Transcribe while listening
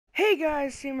Hey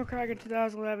guys,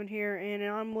 Ps4 W here, and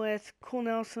I'm with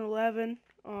coolnelson11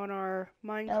 on our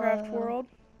Minecraft Hello. world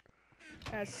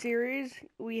series.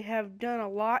 We have done a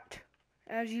lot,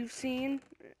 as you've seen,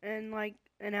 in like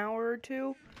an hour or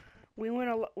two. We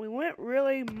went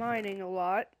really mining a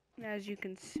lot, as you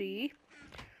can see.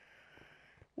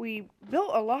 We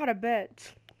built a lot of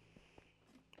beds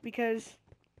because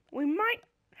we might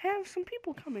have some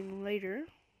people coming later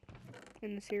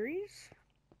in the series,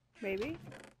 maybe.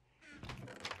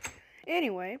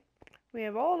 Anyway, we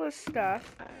have all this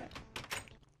stuff,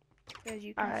 as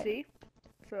you can see.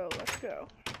 So let's go.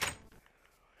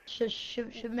 Should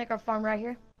we make our farm right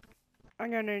here? I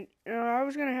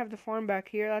was gonna have the farm back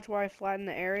here. That's why I flattened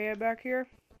the area back here.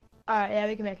 Alright, yeah,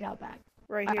 we can make it out back.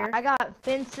 Right here. I got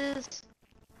fences,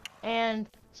 and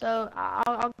so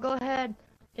I'll go ahead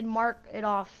and mark it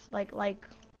off, like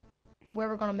where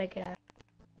we're gonna make it at.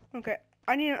 Okay.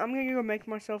 I'm gonna go make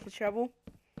myself a shovel.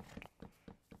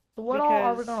 So what all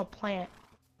are we gonna plant?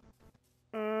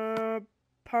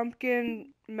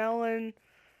 Pumpkin, melon,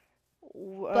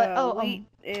 wheat,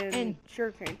 and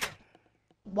sugarcane.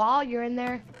 While you're in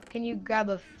there, can you grab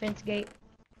a fence gate?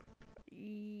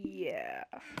 Yeah.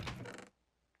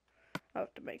 I'll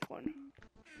have to make one.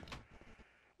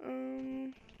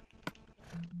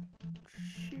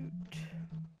 Shoot.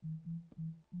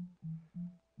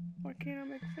 Why can't I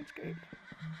make a fence gate?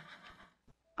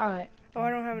 Alright. Oh,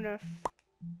 I don't have enough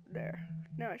there.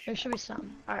 No, There should be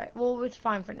some. Alright, well, it's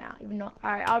fine for now, even though...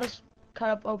 Alright, I'll just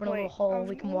open a little hole, and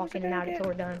we can walk in and out until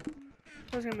we're done.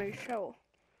 I was gonna make a shovel.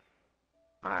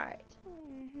 Alright.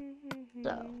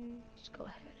 So, let's go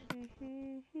ahead.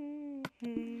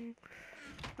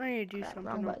 I need to do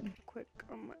something quick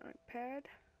on my iPad.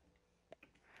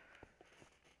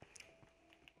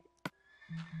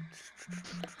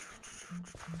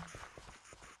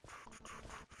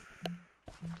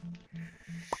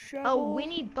 Shovel. Oh, we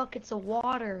need buckets of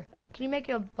water. Can you make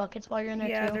your buckets while you're in there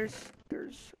too? Yeah,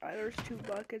 there's 2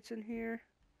 buckets in here.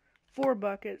 4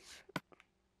 buckets.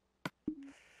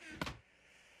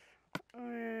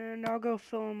 And I'll go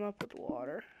fill them up with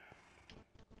water.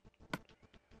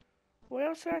 What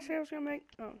else did I say I was gonna make?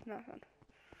 Oh, nothing.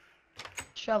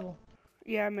 Shovel.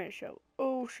 Yeah, I made a shovel.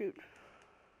 Oh, shoot.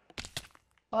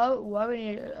 Oh, why we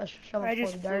need a shovel I for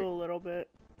just the dirt? flew a little bit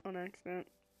on accident.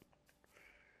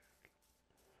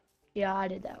 Yeah, I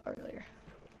did that earlier.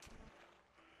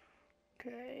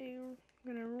 Okay,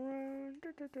 we're gonna run.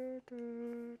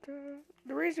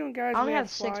 The reason, guys, I only we have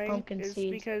have 6 flying pumpkin is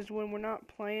seeds. because when we're not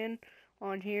playing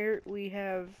on here, we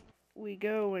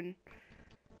go and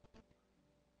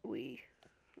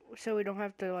so we don't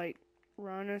have to like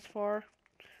run as far.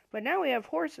 But now we have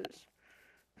horses,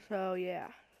 so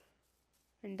yeah,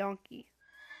 and donkey.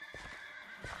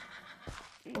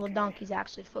 Well, donkey's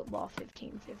actually football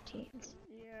 15-15s.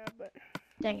 Yeah, but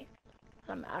dang it,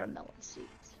 I'm out of melon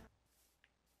seeds.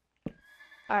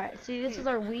 Alright, see, this is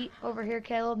our wheat over here,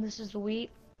 Caleb. This is the wheat.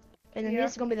 And then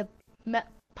this is going to be the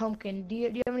pumpkin. Do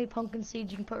you have any pumpkin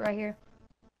seeds you can put right here?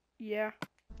 Yeah.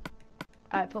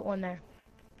 Alright, put one there.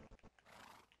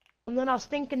 And then I was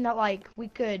thinking that, like, we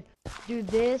could do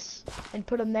this and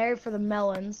put them there for the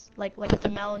melons. Like the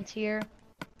melons here.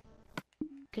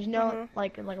 Because, you know,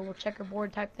 like a little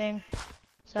checkerboard type thing.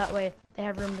 So that way they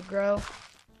have room to grow.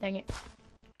 Dang it.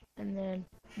 And then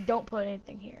don't put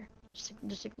anything here.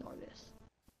 Just ignore this.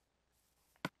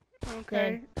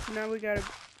 Okay, now we gotta...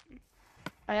 Alright,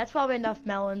 that's probably enough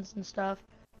melons and stuff.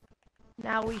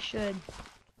 Now we should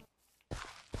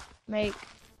make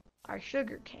our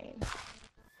sugar cane.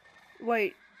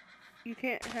 Wait, you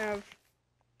can't have...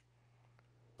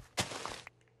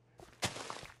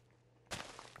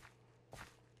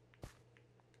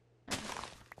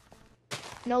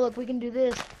 No, look, we can do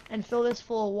this and fill this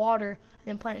full of water and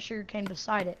then plant sugar cane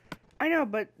beside it. I know,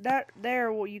 but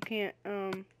well, you can't,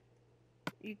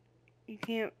 you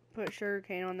can't put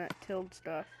sugarcane on that tilled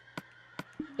stuff.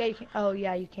 Yeah, you can. Oh,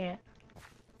 yeah, you can't.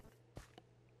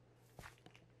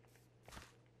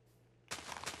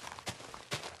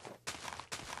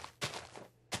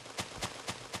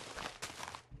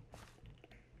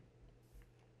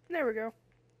 There we go.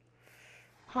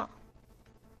 Huh.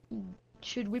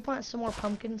 Should we plant some more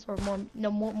pumpkins or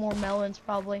more melons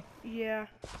probably? Yeah,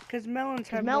 because melons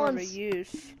have more of a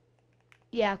use.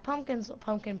 Yeah, pumpkin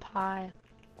pie.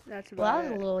 That's about it. Well,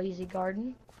 that was a little easy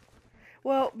garden.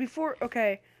 Well,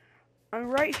 okay,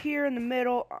 I'm right here in the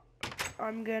middle.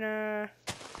 I'm gonna...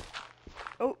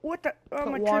 Oh, what the... Oh,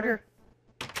 my trigger.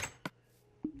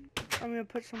 I'm gonna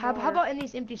put some water. How about in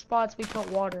these empty spots we put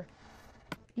water?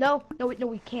 No,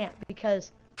 we can't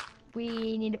because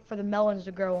we need it for the melons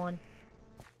to grow on.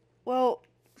 Well,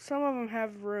 some of them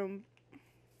have room.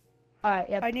 Alright,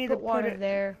 yeah, I need to put put water it,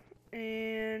 there.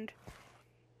 and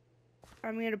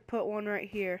I'm gonna put one right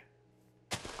here.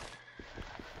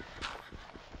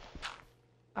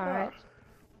 Alright.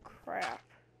 Oh, crap.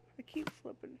 I keep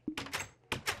flipping.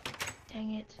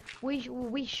 Dang it.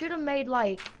 We should have made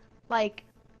like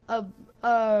a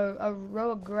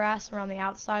row of grass around the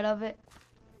outside of it.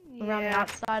 Around the Yeah,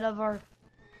 outside of our.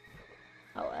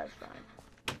 Oh, that's fine.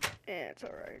 yeah, it's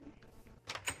alright.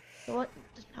 So what?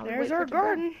 Now we There's wait for our it to grow.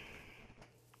 garden.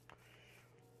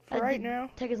 For That right didn't now.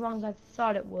 take as long as I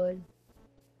thought it would.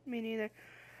 Me neither.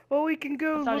 Well, we can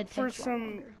go I thought look it'd for take a lot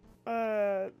some,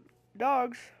 longer.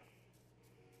 dogs.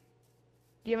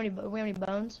 Do you have any? We have any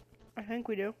bones? I think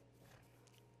we do.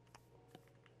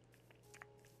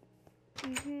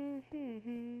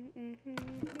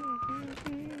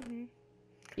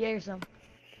 Yeah, here's some.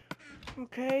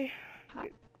 Okay. Hi.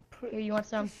 Put Here, you want the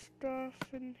some? stuff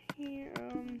in here.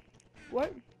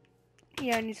 What?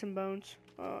 Yeah, I need some bones.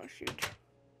 Oh, shoot.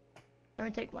 Let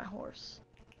me take my horse.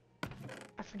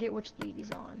 I forget which lead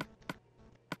he's on.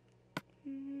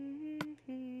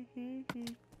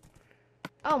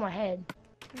 Oh, my head.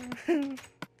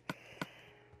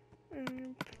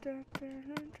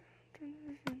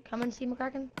 Come and see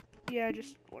McCracken. Yeah,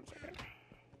 just 1 second.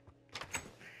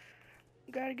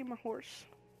 Gotta get my horse.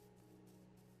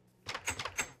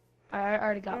 I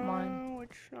already got mine.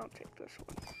 Which I'll take this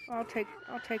one. I'll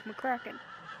take McCracken.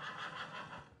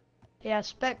 Yeah,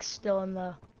 Speck's still in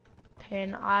the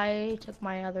pen. I took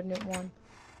my other new one.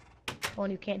 The one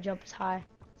who can't jump as high.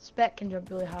 Speck can jump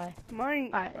really high.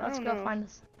 Mine. Alright, I let's don't go know. find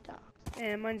this dog.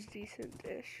 Yeah, mine's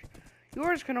decent-ish.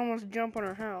 Yours can almost jump on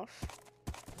our house.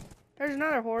 There's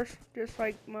another horse, just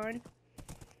like mine.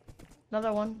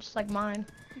 Another one, just like mine.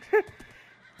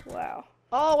 Wow.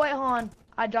 Oh, wait, hold on.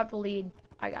 I dropped the lead.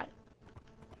 I got it.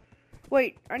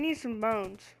 Wait, I need some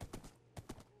bones.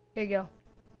 Here you go.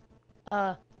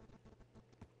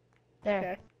 There.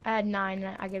 Okay. I had 9,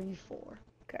 and I gave you 4.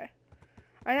 Okay.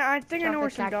 I think I Drop know the where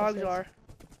some dogs cactuses. are.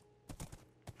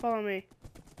 Follow me.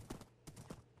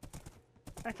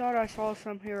 I thought I saw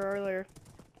some here earlier.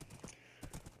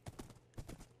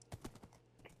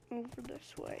 Over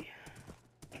this way.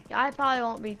 Yeah, I probably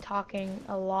won't be talking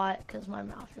a lot because my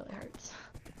mouth really hurts.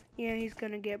 Yeah, he's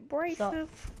gonna get abrasive.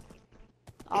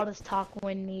 I'll just talk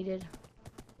when needed.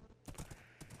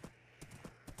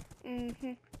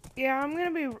 Yeah, I'm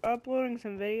gonna be uploading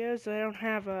some videos that don't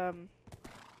have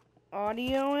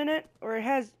audio in it, or it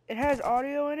has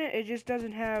audio in it. It just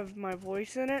doesn't have my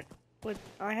voice in it.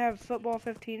 I have football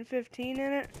 1515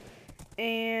 in it,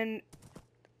 and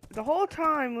the whole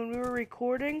time when we were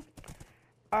recording,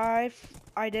 I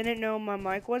didn't know my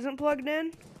mic wasn't plugged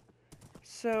in.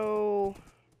 So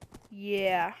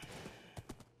yeah.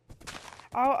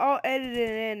 I'll edit it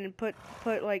in and put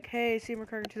like, hey, Seymour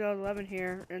Kirk 2011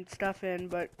 here and stuff in,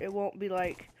 but it won't be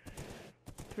like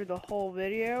through the whole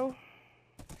video.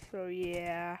 So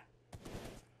yeah,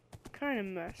 kind of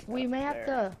messed We up may have there.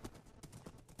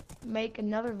 to make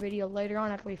another video later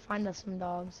on after we find us some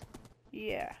dogs.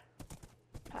 Yeah,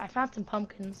 I found some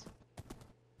pumpkins.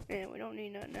 and we don't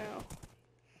need none now.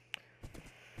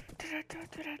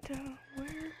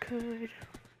 Where could?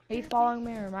 Are you following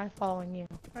me or am I following you?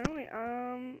 I don't.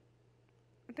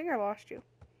 I think I lost you.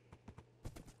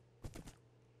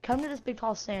 Come to this big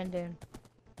tall sand dune.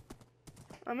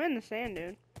 I'm in the sand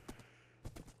dune.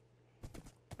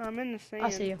 I'm in the sand I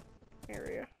see you.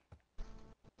 area.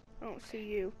 I don't see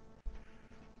you.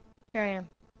 Here I am.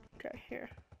 Okay, here.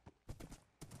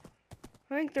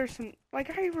 I think there's some,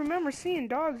 like, I remember seeing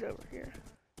dogs over here.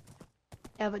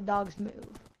 Yeah, but dogs move.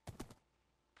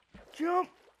 Jump!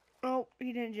 Oh,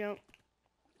 he didn't jump.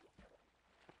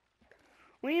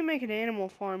 We need to make an animal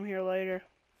farm here later.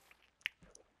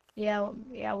 Yeah,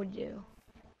 yeah, we do.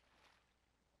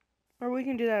 Or we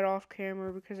can do that off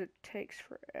camera because it takes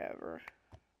forever.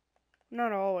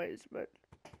 Not always, but...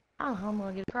 I don't know how I'm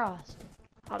gonna get across.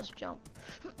 I'll just jump.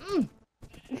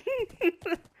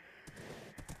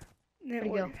 Where'd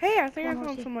you go? Hey, I think Come I on, found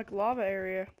Horsey. some, like, lava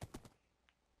area.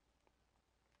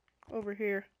 Over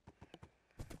here.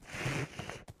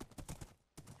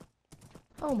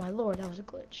 Oh my lord, that was a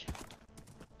glitch.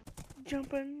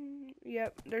 Jumping.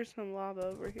 Yep, there's some lava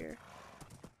over here.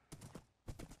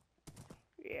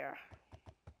 Yeah.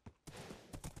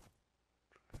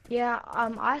 Yeah,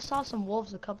 I saw some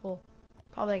wolves probably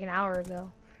like an hour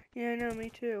ago. Yeah, I know, me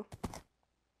too.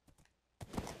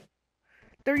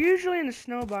 They're usually in the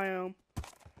snow biome.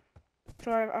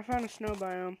 So I found a snow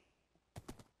biome.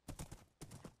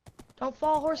 Don't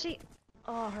fall, horsey.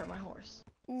 Oh, I hurt my horse.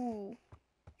 Ooh.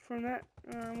 From that,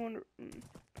 I wonder...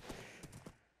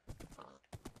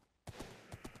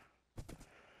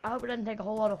 I hope it doesn't take a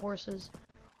whole lot of horses.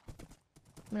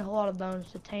 I mean, a whole lot of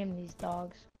bones to tame these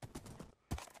dogs.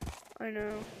 I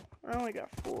know. I only got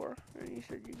 4, and you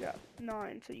said you got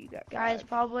 9, so you got 5. Guys,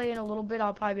 probably in a little bit,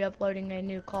 I'll probably be uploading a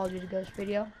new Call of Duty Ghost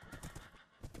video.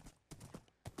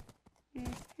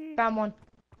 Found one.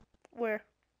 Where?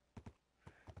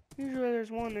 Usually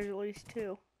there's one, there's at least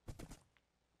 2.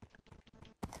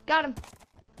 Got him.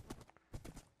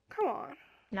 Come on.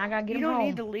 Now I gotta get him You don't home.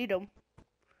 need to lead him.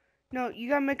 No, you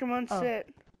gotta make him unsit.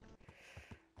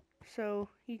 So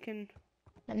he can...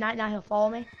 Now he'll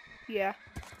follow me? Yeah.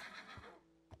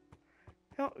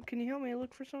 Can you help me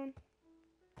look for someone?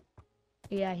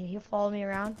 Yeah, he'll follow me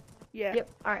around? Yeah. Yep,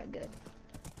 alright, good.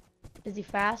 Is he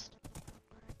fast?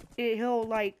 He'll,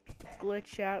 like,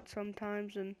 glitch out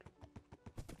sometimes and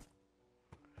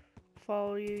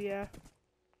follow you, yeah.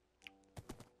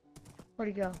 Where'd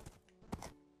he go?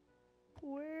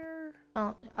 Where?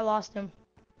 Oh, I lost him.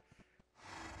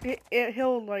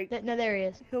 He'll, like... No, there he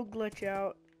is. He'll glitch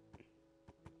out.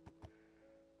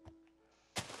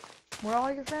 Where are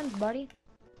all your friends, buddy?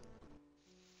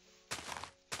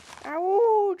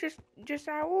 Ow! Just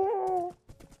ow!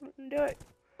 Do it.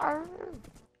 Arr.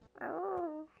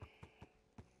 Arr.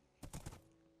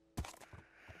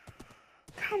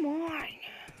 Come on!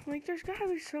 Like, there's gotta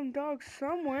be some dogs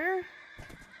somewhere.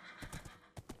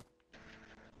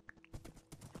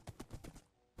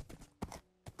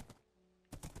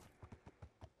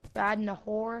 Riding a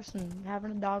horse and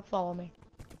having a dog follow me.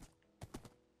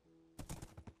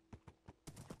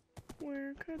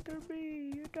 Where could there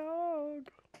be a dog?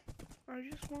 I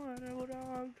just want a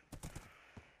dog.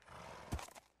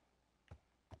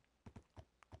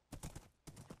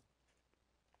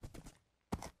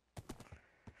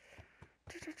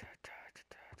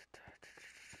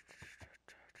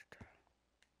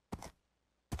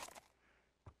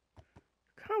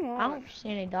 Come on. I don't see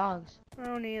any dogs. I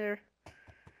don't either.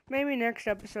 Maybe next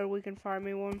episode we can find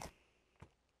me one.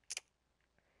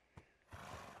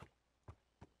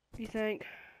 You think?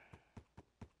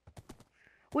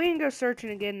 We can go searching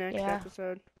again next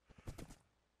episode.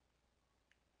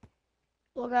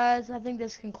 Well, guys, I think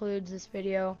this concludes this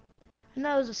video. I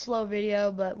know it was a slow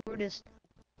video, but we're just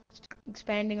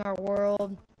expanding our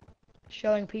world,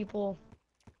 showing people,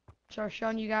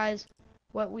 showing you guys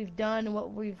what we've done and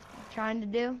what we've trying to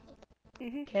do.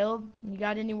 Caleb, you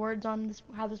got any words on this?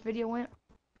 How this video went?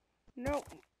 Nope.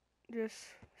 Just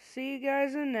see you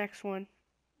guys in the next one.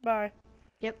 Bye.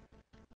 Yep.